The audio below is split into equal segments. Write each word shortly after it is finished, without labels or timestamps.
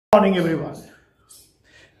Morning everyone.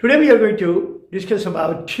 Today we are going to discuss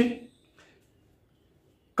about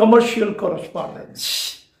commercial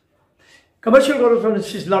correspondence. Commercial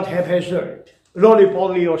correspondence is not haphazard,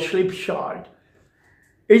 roly-poly or slipshod.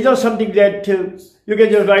 It's not something that you can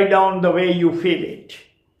just write down the way you feel it.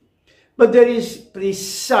 But there is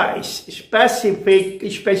precise,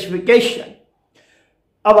 specification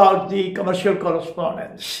about the commercial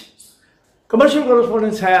correspondence. Commercial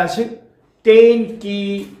correspondence has 10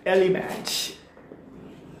 key elements.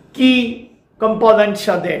 Key components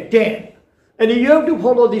are there, 10. And you have to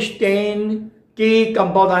follow these 10 key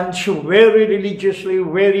components very religiously,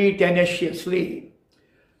 very tenaciously.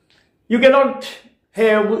 You cannot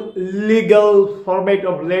have legal format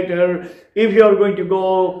of letter if you are going to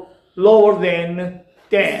go lower than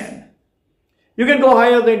 10. You can go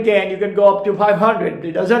higher than 10, you can go up to 500,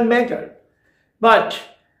 it doesn't matter. But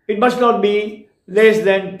it must not be less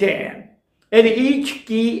than 10. And each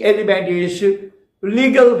key element is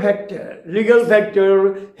legal factor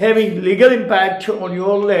having legal impact on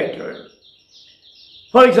your letter.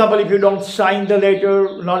 For example, if you don't sign the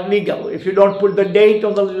letter, not legal. If you don't put the date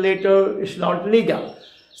on the letter, it's not legal.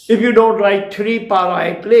 If you don't write 3 para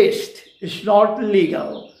at least, it's not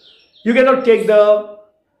legal. You cannot take the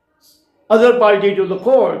other party to the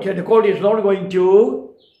court, and the court is not going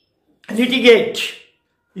to litigate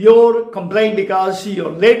your complaint because your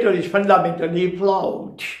letter is fundamentally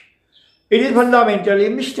flawed. It is fundamentally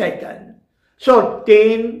mistaken. So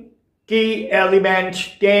 10 key elements,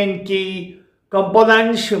 10 key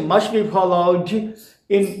components must be followed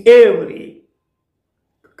in every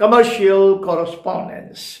commercial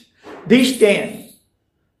correspondence. These 10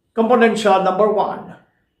 components are: number 1,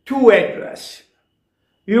 to address.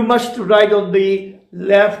 You must write on the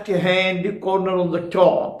left hand corner on the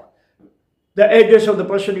top the address of the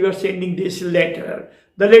person you are sending this letter.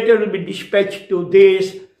 The letter will be dispatched to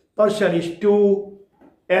this person is to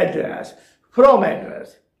address. From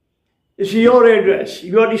address. It's your address.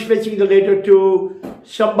 You are dispatching the letter to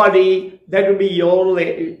somebody, that will be your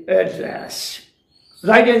address.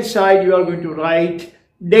 Right hand side you are going to write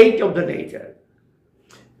date of the letter.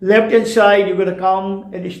 Left hand side you're going to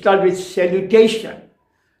come and start with salutation.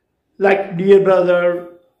 Like dear brother,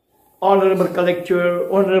 honorable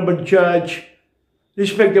collector, honorable judge,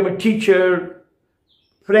 respectable teacher,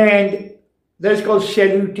 friend. That's called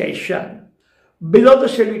salutation. Below the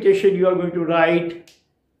salutation, you are going to write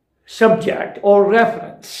subject or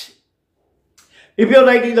reference. If you are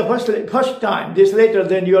writing the first time this letter,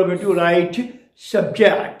 then you are going to write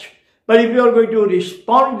subject. But if you are going to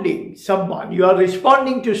responding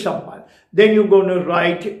to someone, then you're going to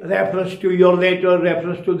write reference to your letter,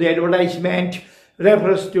 reference to the advertisement,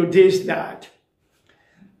 reference to this, that.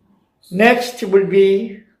 Next will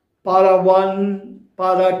be para 1,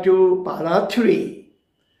 para 2, para 3.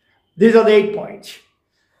 These are the 8 points.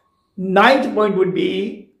 9th point would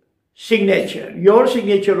be signature. Your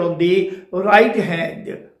signature on the right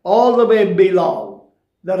hand, all the way below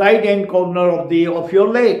the right hand corner of your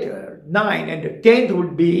letter. 9. And the 10th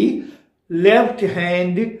would be left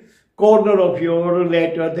hand corner of your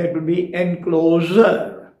letter, that would be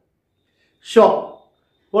enclosure. So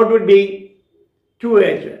what would be to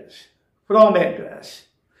address, from address,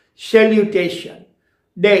 salutation,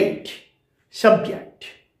 date, subject.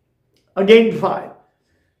 Again 5.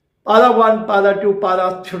 Para 1, para 2,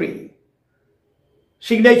 para 3.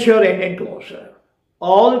 Signature and enclosure.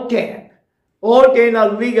 All 10. All 10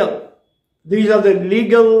 are legal. These are the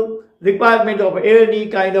legal requirement of any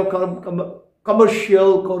kind of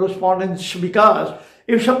commercial correspondence, because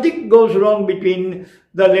if something goes wrong between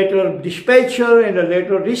the letter dispatcher and the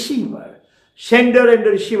letter receiver, sender and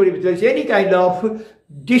the receiver, if there is any kind of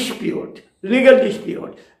dispute, legal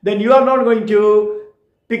dispute, then you are not going to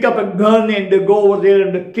pick up a gun and go over there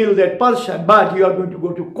and kill that person, but you are going to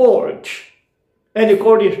go to court, and the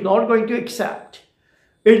court is not going to accept.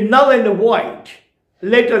 It's null and void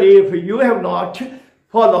letter if you have not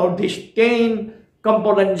followed these 10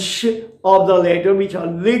 components of the letter, which are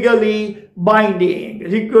legally binding,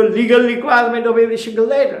 legal requirement of every single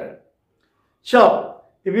letter. So,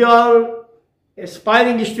 if you are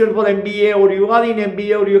aspiring student for MBA, or you are in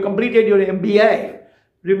MBA, or you completed your MBA,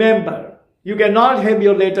 remember, you cannot have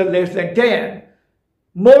your letter less than 10.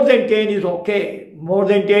 More than 10 is okay. More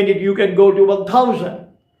than 10, you can go to 1,000.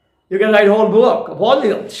 You can write whole book,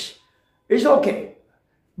 volumes. It's okay.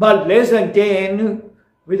 But less than 10,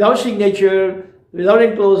 without signature, without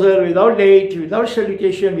enclosure, without date, without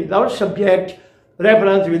salutation, without subject,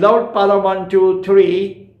 reference, without para 1, 2,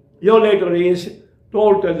 3, your letter is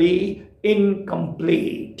totally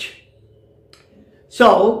incomplete.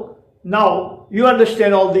 So, now you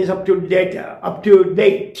understand all this up to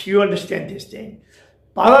date. You understand this thing.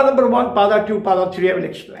 Para number 1, para 2, para 3, I will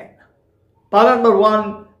explain. Para number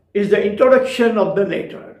 1 is the introduction of the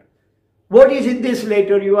letter. What is in this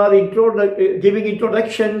letter? You are giving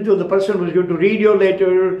introduction to the person who is going to read your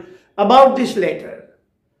letter about this letter.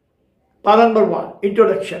 Para number 1,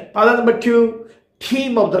 introduction. Para number 2,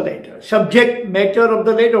 theme of the letter, subject matter of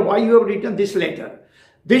the letter, why you have written this letter.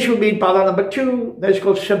 This should be in para number 2. That is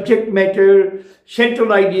called subject matter,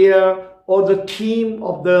 central idea, or the theme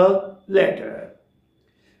of the letter.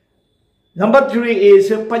 Number 3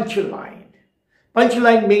 is a punchline.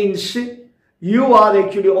 Punchline means you are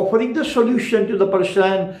actually offering the solution to the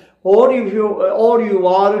person, or you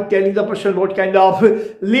are telling the person what kind of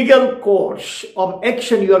legal course of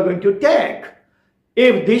action you are going to take.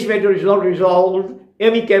 If this matter is not resolved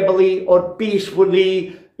amicably or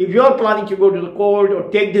peacefully, if you are planning to go to the court or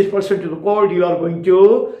take this person to the court, you are going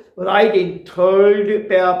to write in third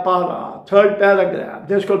paragraph.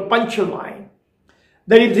 That's called punchline.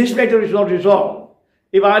 That if this matter is not resolved,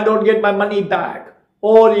 if I don't get my money back,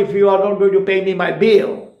 or if you are not going to pay me my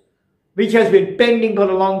bill, which has been pending for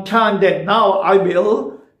a long time, then now I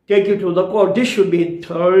will take you to the court. This should be in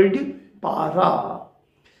third para.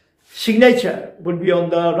 Signature would be on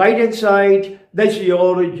the right hand side. That's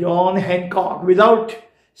your John Hancock. Without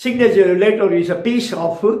signature, letter is a piece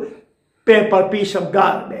of paper, piece of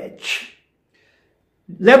garbage.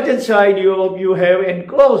 Left hand side, you have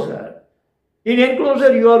enclosure. In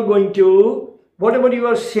enclosure, you are going to, whatever you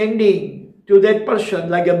are sending to that person,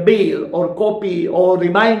 like a bill or copy or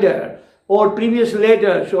reminder or previous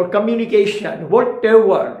letters or communication,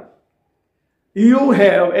 whatever you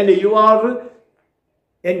have, and you are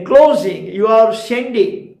enclosing, you are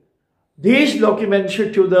sending these documents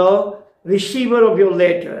to the receiver of your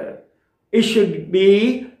letter. It should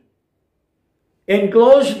be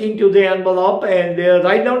enclosed into the envelope, and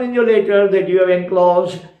write down in your letter that you have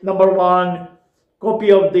enclosed, number 1,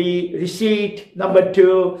 copy of the receipt, number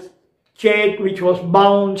 2, check which was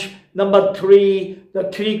bounced, number 3, the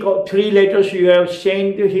three letters you have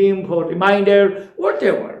sent to him for reminder,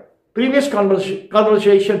 whatever. Previous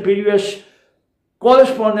conversation, previous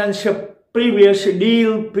correspondence, previous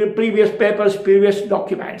deal, previous papers, previous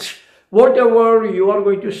documents. Whatever you are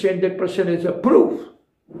going to send that person as a proof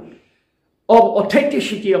of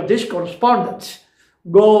authenticity of this correspondence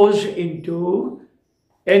goes into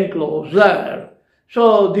enclosure.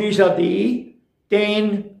 So these are the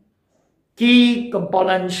 10 key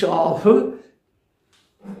components of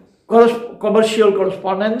commercial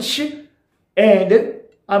correspondence, and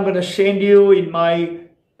I'm going to send you in my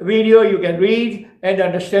video. You can read and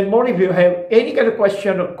understand more. If you have any kind of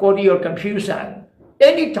question or query or confusion,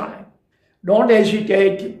 anytime, don't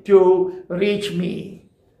hesitate to reach me.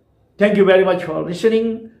 Thank you very much for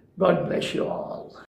listening. God bless you all.